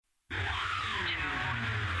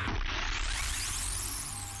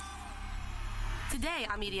Today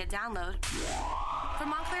on Media Download, from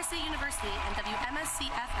Montclair State University and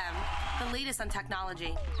WMSC-FM, the latest on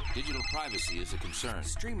technology. Digital privacy is a concern.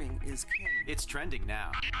 Streaming is king. It's trending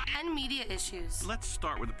now. And media issues. Let's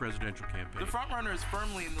start with the presidential campaign. The frontrunner is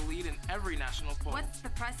firmly in the lead in every national poll. What's the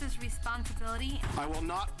press's responsibility? I will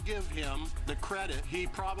not give him the credit he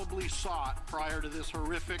probably sought prior to this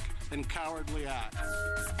horrific and cowardly act.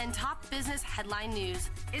 And top business headline news.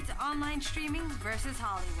 It's online streaming versus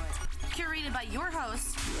Hollywood. Curated by your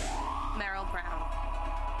host, Meryl Brown.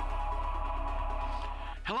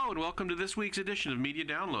 Hello and welcome to this week's edition of Media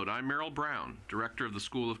Download. I'm Meryl Brown, Director of the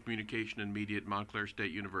School of Communication and Media at Montclair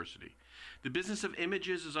State University. The business of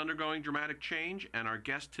images is undergoing dramatic change, and our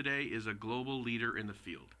guest today is a global leader in the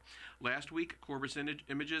field. Last week, Corbis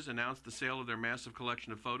Images announced the sale of their massive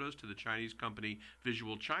collection of photos to the Chinese company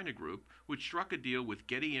Visual China Group, which struck a deal with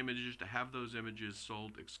Getty Images to have those images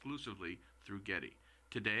sold exclusively through Getty.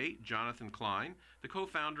 Today, Jonathan Klein, the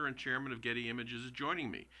co-founder and chairman of Getty Images, is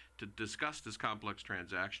joining me to discuss this complex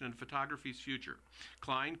transaction and photography's future.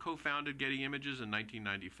 Klein co-founded Getty Images in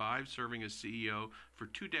 1995, serving as CEO for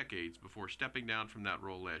 2 decades before stepping down from that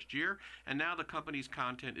role last year, and now the company's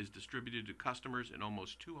content is distributed to customers in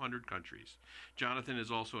almost 200 countries. Jonathan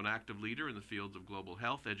is also an active leader in the fields of global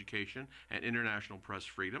health, education, and international press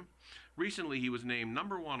freedom. Recently, he was named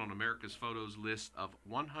number 1 on America's Photos list of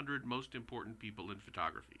 100 most important people in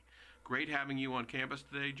photography. Great having you on campus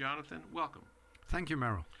today, Jonathan. Welcome. Thank you,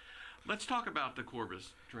 Meryl. Let's talk about the Corbis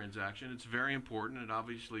transaction. It's very important, and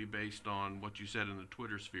obviously based on what you said in the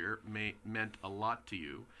Twitter sphere, meant a lot to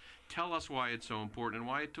you. Tell us why it's so important and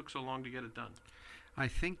why it took so long to get it done. I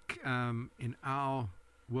think in our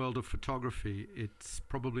world of photography, it's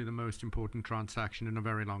probably the most important transaction in a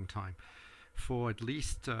very long time. For at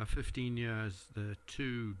least 15 years, the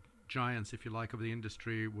two giants, if you like, of the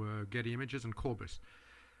industry were Getty Images and Corbis.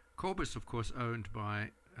 Corbis, of course, owned by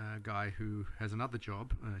a guy who has another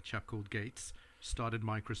job, a chap called Gates, started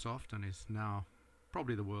Microsoft and is now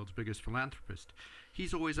probably the world's biggest philanthropist.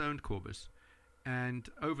 He's always owned Corbis, and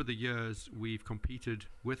over the years we've competed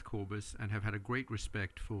with Corbis and have had a great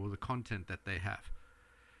respect for the content that they have.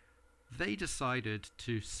 They decided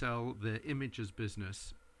to sell their images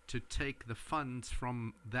business, to take the funds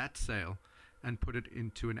from that sale and put it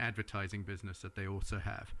into an advertising business that they also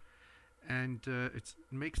have. And it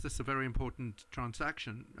makes this a very important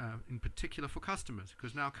transaction, in particular for customers,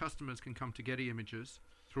 because now customers can come to Getty Images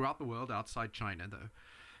throughout the world, outside China though,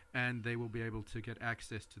 and they will be able to get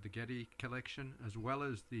access to the Getty collection, as well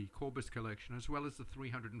as the Corbis collection, as well as the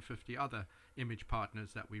 350 other image partners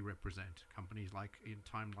that we represent, companies like In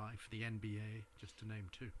Time Life, the NBA, just to name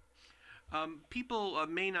 2. People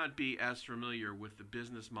may not be as familiar with the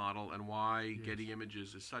business model and why Getty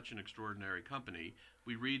Images is such an extraordinary company.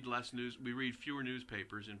 We read fewer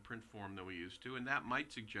newspapers in print form than we used to, and that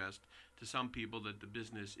might suggest to some people that the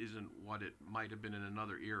business isn't what it might have been in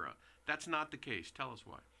another era. That's not the case. Tell us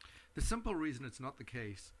why. The simple reason it's not the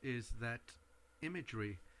case is that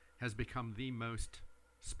imagery has become the most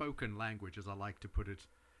spoken language, as I like to put it,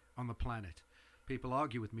 on the planet. People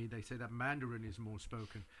argue with me. They say that Mandarin is more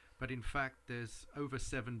spoken. But in fact, there's over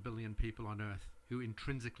 7 billion people on Earth who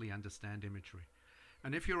intrinsically understand imagery.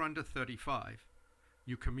 And if you're under 35,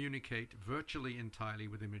 you communicate virtually entirely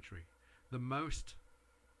with imagery. The most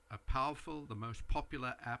powerful, the most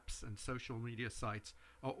popular apps and social media sites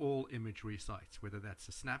are all imagery sites, whether that's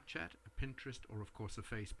a Snapchat, a Pinterest, or of course a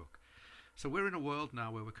Facebook. So we're in a world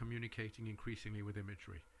now where we're communicating increasingly with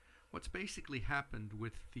imagery. What's basically happened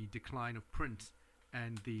with the decline of print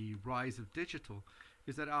and the rise of digital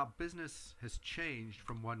is that our business has changed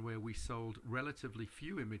from one where we sold relatively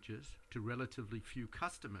few images to relatively few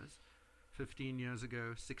customers. 15 years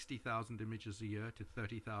ago, 60,000 images a year to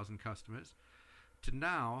 30,000 customers, to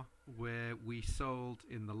now where we sold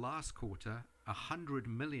in the last quarter 100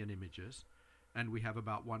 million images, and we have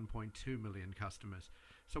about 1.2 million customers.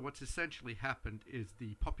 So what's essentially happened is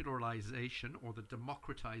the popularization or the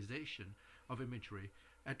democratization of imagery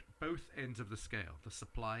at both ends of the scale. The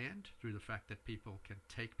supply end, through the fact that people can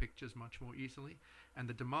take pictures much more easily, and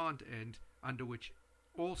the demand end, under which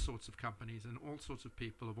all sorts of companies and all sorts of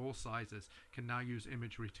people of all sizes can now use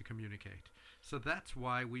imagery to communicate. So that's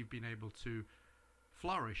why we've been able to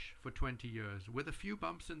flourish for 20 years, with a few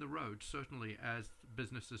bumps in the road, certainly as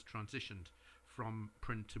businesses transitioned from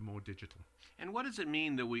print to more digital. And what does it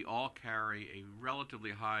mean that we all carry a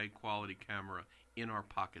relatively high quality camera in our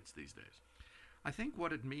pockets these days? I think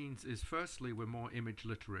what it means is, firstly, we're more image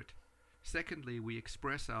literate. Secondly, we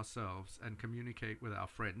express ourselves and communicate with our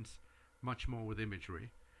friends much more with imagery.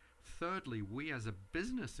 Thirdly, we as a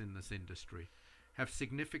business in this industry have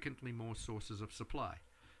significantly more sources of supply.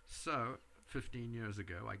 So 15 years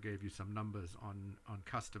ago, I gave you some numbers on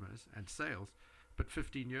customers and sales, but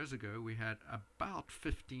 15 years ago we had about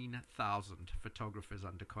 15,000 photographers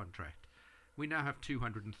under contract. We now have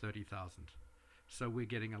 230,000. So we're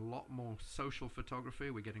getting a lot more social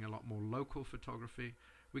photography, we're getting a lot more local photography,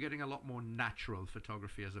 we're getting a lot more natural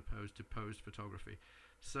photography as opposed to posed photography.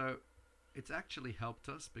 So it's actually helped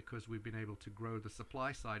us because we've been able to grow the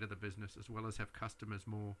supply side of the business as well as have customers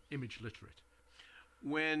more image literate.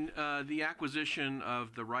 When the acquisition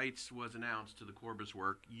of the rights was announced to the Corbis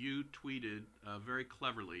work, you tweeted very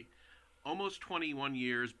cleverly, "Almost 21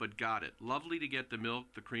 years, but got it. Lovely to get the milk,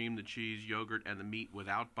 the cream, the cheese, yogurt, and the meat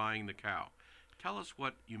without buying the cow." Tell us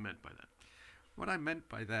what you meant by that. What I meant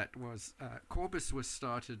by that was Corbis was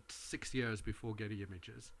started 6 years before Getty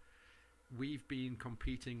Images. We've been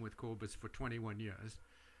competing with Corbis for 21 years.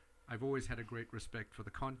 I've always had a great respect for the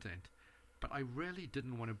content, but I really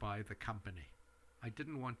didn't want to buy the company. I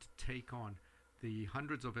didn't want to take on the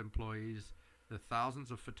hundreds of employees, the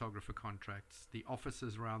thousands of photographer contracts, the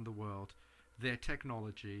offices around the world, their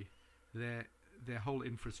technology, their whole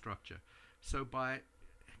infrastructure. So by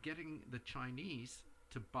getting the Chinese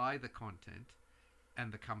to buy the content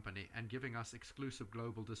and the company and giving us exclusive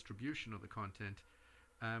global distribution of the content,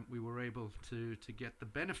 we were able to get the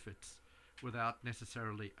benefits without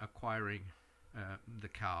necessarily acquiring the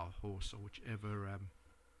cow, horse, or whichever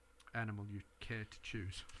animal you care to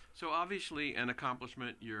choose. So obviously an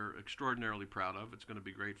accomplishment you're extraordinarily proud of. It's going to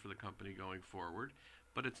be great for the company going forward,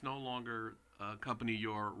 but it's no longer a company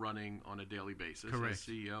you're running on a daily basis Correct. as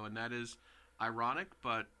CEO, and that is ironic,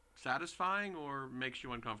 but satisfying, or makes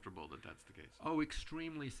you uncomfortable that that's the case? Oh,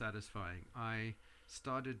 extremely satisfying. I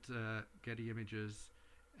started Getty Images,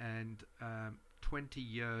 and 20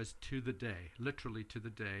 years to the day, literally to the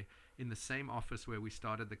day, in the same office where we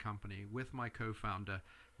started the company with my co-founder.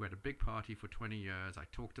 We had a big party for 20 years. I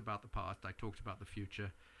talked about the past, I talked about the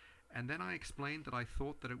future, and then I explained that I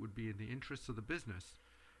thought that it would be in the interests of the business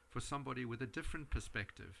for somebody with a different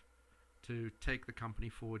perspective to take the company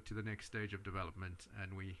forward to the next stage of development.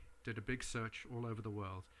 And we did a big search all over the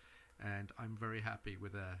world, and I'm very happy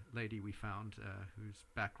with a lady we found whose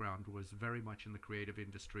background was very much in the creative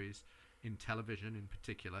industries, in television in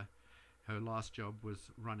particular. Her last job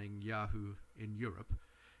was running Yahoo in Europe,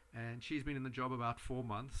 and she's been in the job about 4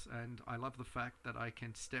 months, and I love the fact that I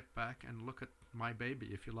can step back and look at my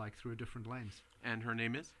baby, if you like, through a different lens. And her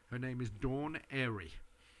name is? Her name is Dawn Airy.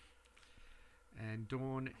 And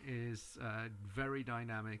Dawn is very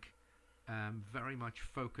dynamic, very much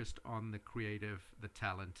focused on the creative, the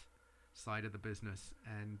talent side of the business.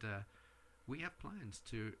 And we have plans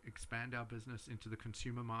to expand our business into the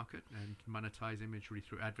consumer market and monetize imagery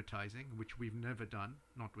through advertising, which we've never done,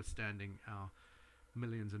 notwithstanding our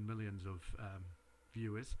millions and millions of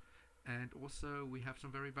viewers. And also we have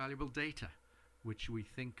some very valuable data, which we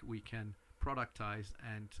think we can productize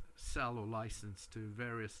and sell or license to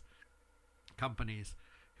various companies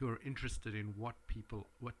who are interested in what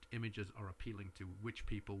images are appealing to which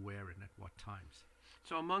people, where, and at what times.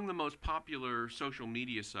 So among the most popular social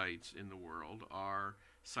media sites in the world are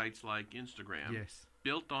sites like Instagram, Yes.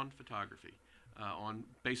 built on photography, on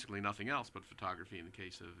basically nothing else but photography in the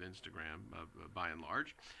case of Instagram, by and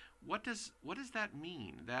large. What does that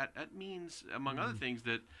mean? That means, among other things,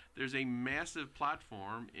 that there's a massive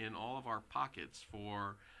platform in all of our pockets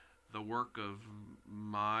for the work of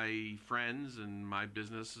my friends and my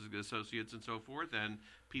business associates and so forth, and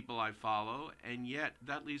people I follow, and yet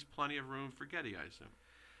that leaves plenty of room for Getty, I assume.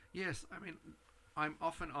 Yes, I mean, I'm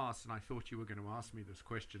often asked, and I thought you were going to ask me this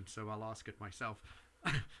question, so I'll ask it myself.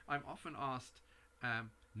 I'm often asked,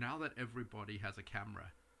 now that everybody has a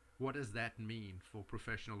camera, what does that mean for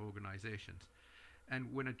professional organizations?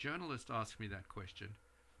 And when a journalist asks me that question,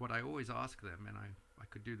 what I always ask them, and I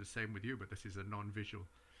could do the same with you, but this is a non-visual,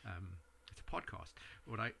 it's a podcast.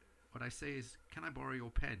 What I say is, can I borrow your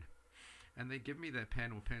pen? And they give me their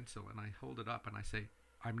pen or pencil, and I hold it up and I say,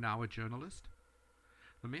 I'm now a journalist.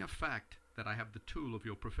 The mere fact that I have the tool of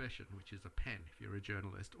your profession, which is a pen if you're a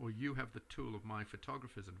journalist, or you have the tool of my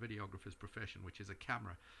photographer's and videographer's profession, which is a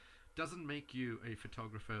camera, doesn't make you a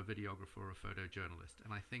photographer, a videographer, or a photojournalist.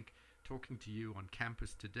 And I think talking to you on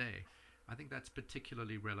campus today, I think that's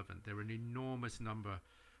particularly relevant. There are an enormous number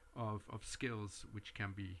of skills which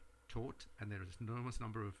can be taught, and there is an enormous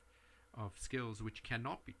number of skills which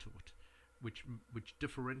cannot be taught, which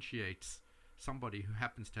differentiates somebody who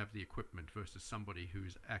happens to have the equipment versus somebody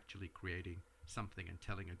who's actually creating something and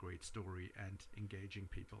telling a great story and engaging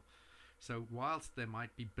people. So whilst there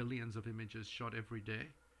might be billions of images shot every day,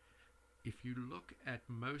 if you look at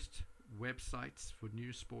most websites for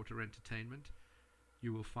news, sport, or entertainment,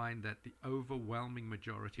 you will find that the overwhelming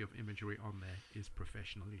majority of imagery on there is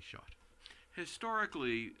professionally shot.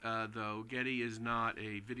 Historically, though, Getty is not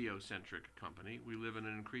a video-centric company. We live in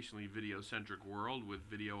an increasingly video-centric world with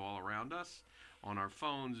video all around us, on our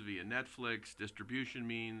phones, via Netflix, distribution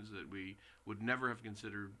means that we would never have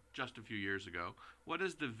considered just a few years ago. What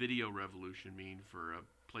does the video revolution mean for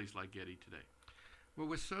a place like Getty today? Well,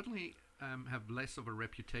 we certainly have less of a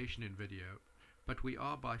reputation in video, but we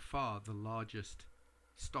are by far the largest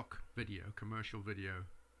stock video, commercial video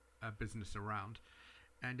business around.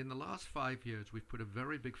 And in the last 5 years, we've put a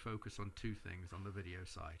very big focus on two things on the video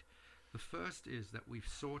side. The first is that we've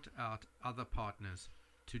sought out other partners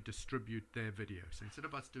to distribute their video. So instead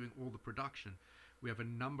of us doing all the production, we have a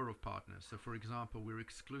number of partners. So for example, we're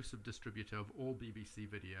exclusive distributor of all BBC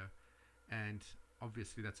video, and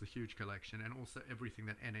obviously that's a huge collection, and also everything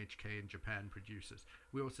that NHK in Japan produces.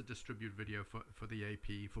 We also distribute video for the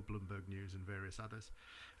AP, for Bloomberg News and various others.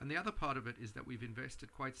 And the other part of it is that we've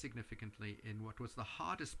invested quite significantly in what was the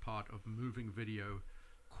hardest part of moving video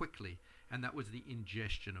quickly, and that was the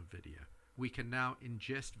ingestion of video. We can now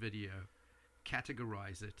ingest video,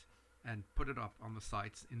 categorize it, and put it up on the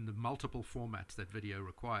sites in the multiple formats that video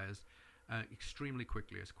requires extremely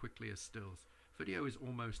quickly as stills. Video is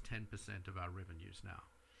almost 10% of our revenues now,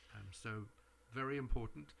 so very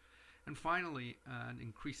important. And finally, an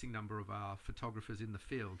increasing number of our photographers in the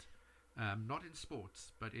field, not in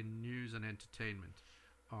sports, but in news and entertainment,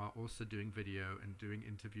 are also doing video and doing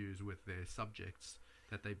interviews with their subjects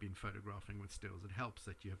that they've been photographing with stills. It helps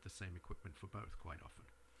that you have the same equipment for both quite often.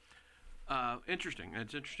 Interesting.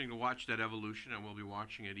 It's interesting to watch that evolution, and we'll be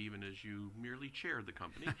watching it even as you merely chair the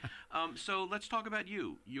company. So let's talk about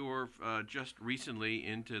you. You're just recently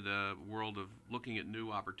into the world of looking at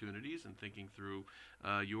new opportunities and thinking through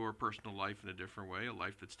your personal life in a different way, a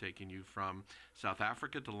life that's taken you from South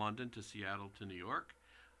Africa to London to Seattle to New York.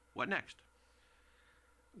 What next?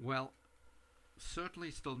 Well,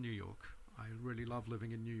 certainly still New York. I really love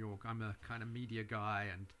living in New York. I'm a kind of media guy,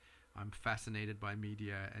 and I'm fascinated by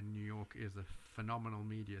media, and New York is a phenomenal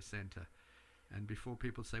media center. And before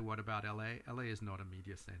people say, what about LA? LA is not a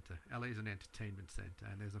media center. LA is an entertainment center,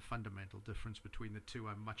 and there's a fundamental difference between the two.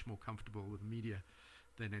 I'm much more comfortable with media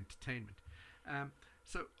than entertainment.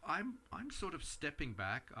 So I'm sort of stepping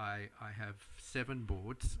back. I have 7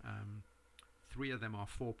 boards. 3 of them are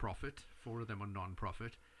for-profit, 4 of them are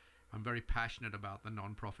non-profit. I'm very passionate about the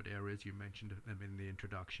non-profit areas. You mentioned them in the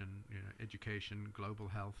introduction, education, global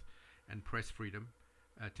health, and press freedom,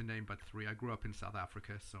 to name but 3. I grew up in South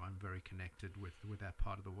Africa, so I'm very connected with that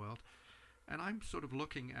part of the world. And I'm sort of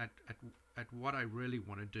looking at what I really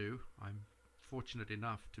want to do. I'm fortunate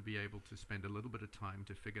enough to be able to spend a little bit of time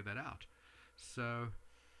to figure that out. So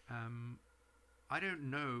I don't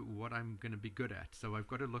know what I'm going to be good at. So I've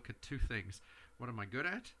got to look at 2 things. What am I good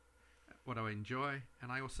at? What do I enjoy?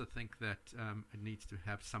 And I also think that it needs to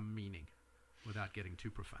have some meaning without getting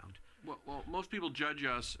too profound. Well, most people judge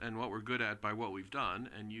us and what we're good at by what we've done,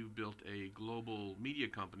 and you've built a global media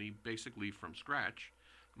company basically from scratch.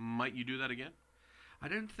 Might you do that again? I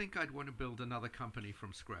don't think I'd want to build another company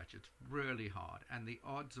from scratch. It's really hard, and the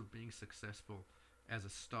odds of being successful as a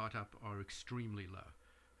startup are extremely low.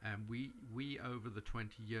 And we over the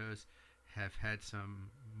 20 years have had some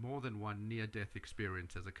more than one near-death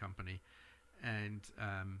experience as a company, and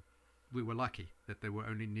we were lucky that there were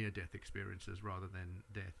only near-death experiences rather than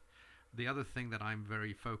death. The other thing that I'm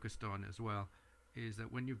very focused on as well is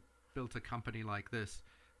that when you've built a company like this,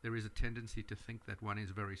 there is a tendency to think that one is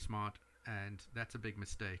very smart, and that's a big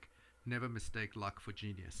mistake. Never mistake luck for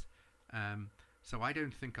genius. So I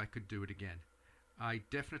don't think I could do it again. I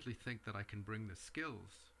definitely think that I can bring the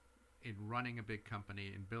skills in running a big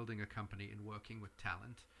company, in building a company, in working with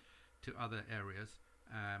talent to other areas.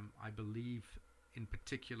 I believe in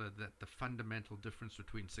particular that the fundamental difference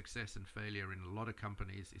between success and failure in a lot of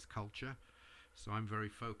companies is culture. So I'm very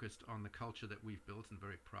focused on the culture that we've built and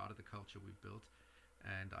very proud of the culture we've built.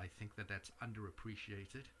 And I think that that's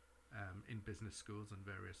underappreciated in business schools and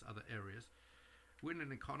various other areas. We're in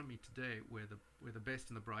an economy today where the best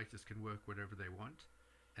and the brightest can work wherever they want,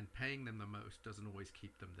 and paying them the most doesn't always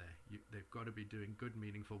keep them there. They've got to be doing good,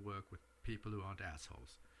 meaningful work with people who aren't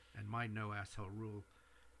assholes. And my no asshole rule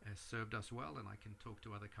has served us well, and I can talk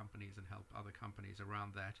to other companies and help other companies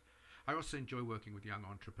around that. I also enjoy working with young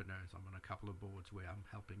entrepreneurs. I'm on a couple of boards where I'm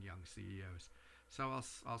helping young CEOs. So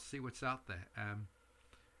I'll see what's out there.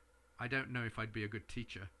 I don't know if I'd be a good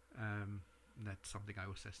teacher. That's something I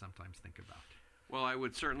also sometimes think about. Well, I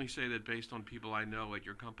would certainly say that based on people I know at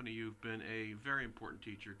your company, you've been a very important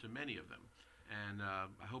teacher to many of them. And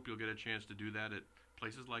I hope you'll get a chance to do that at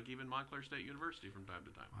places like even Montclair State University from time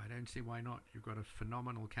to time. I don't see why not. You've got a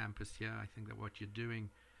phenomenal campus here. I think that what you're doing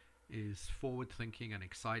is forward-thinking and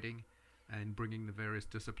exciting, and bringing the various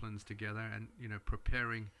disciplines together, and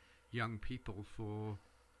preparing young people for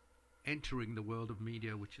entering the world of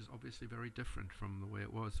media, which is obviously very different from the way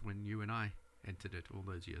it was when you and I entered it all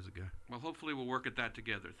those years ago. Well, hopefully we'll work at that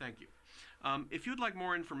together. Thank you. If you'd like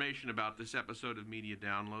more information about this episode of Media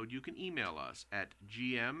Download, you can email us at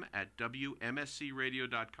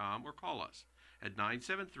gm@wmscradio.com or call us at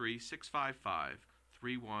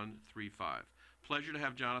 973-655-3135. Pleasure to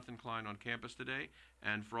have Jonathan Klein on campus today,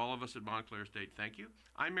 and for all of us at Montclair State, thank you.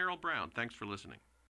 I'm Merrill Brown. Thanks for listening.